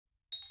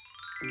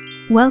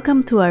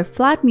Welcome to our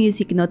flat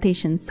music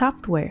notation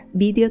software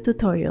video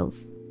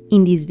tutorials.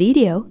 In this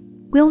video,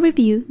 we'll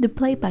review the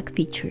playback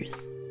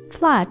features.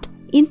 Flat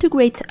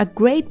integrates a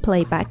great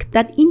playback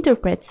that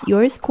interprets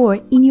your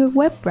score in your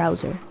web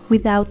browser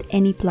without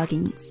any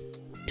plugins.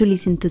 To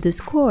listen to the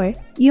score,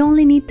 you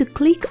only need to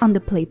click on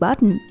the play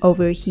button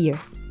over here.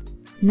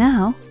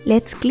 Now,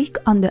 let's click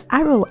on the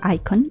arrow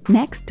icon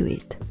next to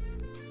it.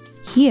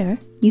 Here,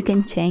 you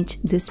can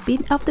change the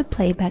speed of the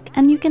playback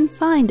and you can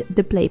find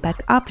the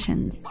playback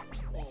options.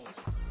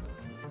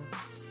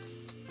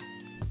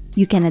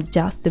 You can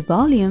adjust the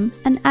volume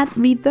and add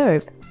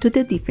reverb to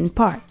the different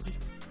parts.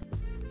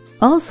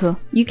 Also,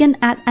 you can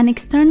add an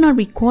external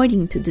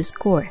recording to the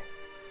score.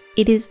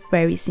 It is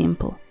very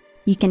simple.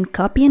 You can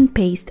copy and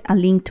paste a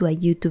link to a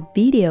YouTube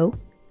video,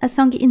 a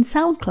song in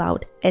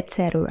SoundCloud,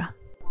 etc.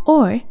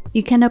 Or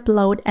you can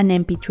upload an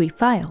MP3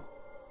 file.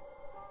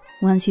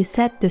 Once you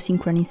set the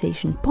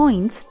synchronization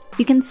points,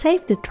 you can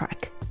save the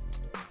track.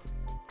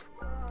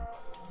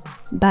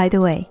 By the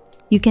way,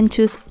 you can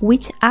choose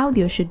which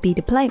audio should be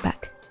the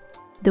playback,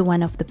 the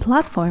one of the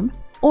platform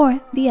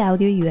or the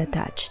audio you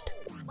attached.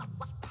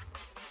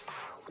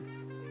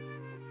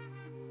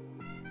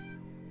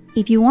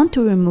 If you want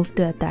to remove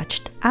the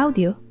attached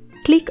audio,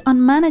 click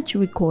on Manage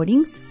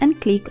Recordings and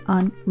click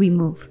on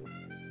Remove.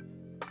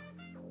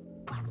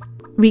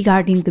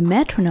 Regarding the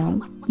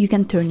metronome, you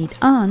can turn it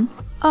on,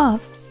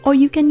 off, or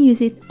you can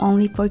use it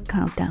only for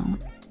countdown.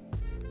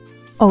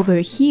 Over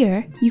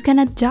here, you can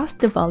adjust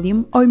the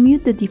volume or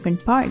mute the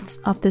different parts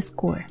of the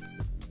score.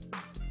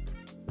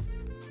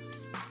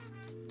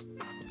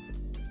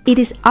 It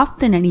is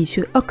often an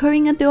issue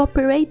occurring at the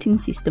operating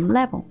system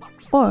level,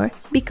 or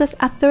because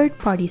a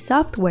third-party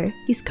software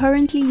is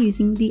currently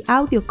using the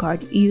audio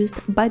card used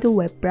by the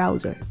web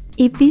browser.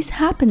 If this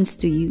happens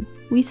to you,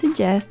 we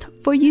suggest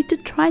for you to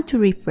try to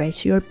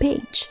refresh your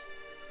page.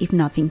 If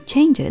nothing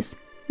changes,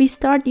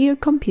 restart your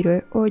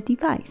computer or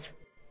device.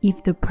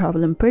 If the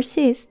problem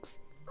persists,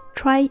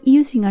 try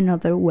using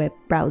another web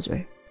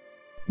browser.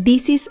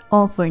 This is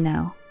all for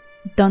now.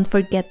 Don't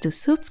forget to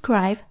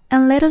subscribe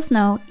and let us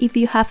know if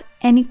you have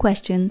any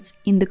questions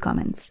in the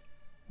comments.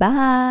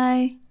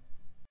 Bye!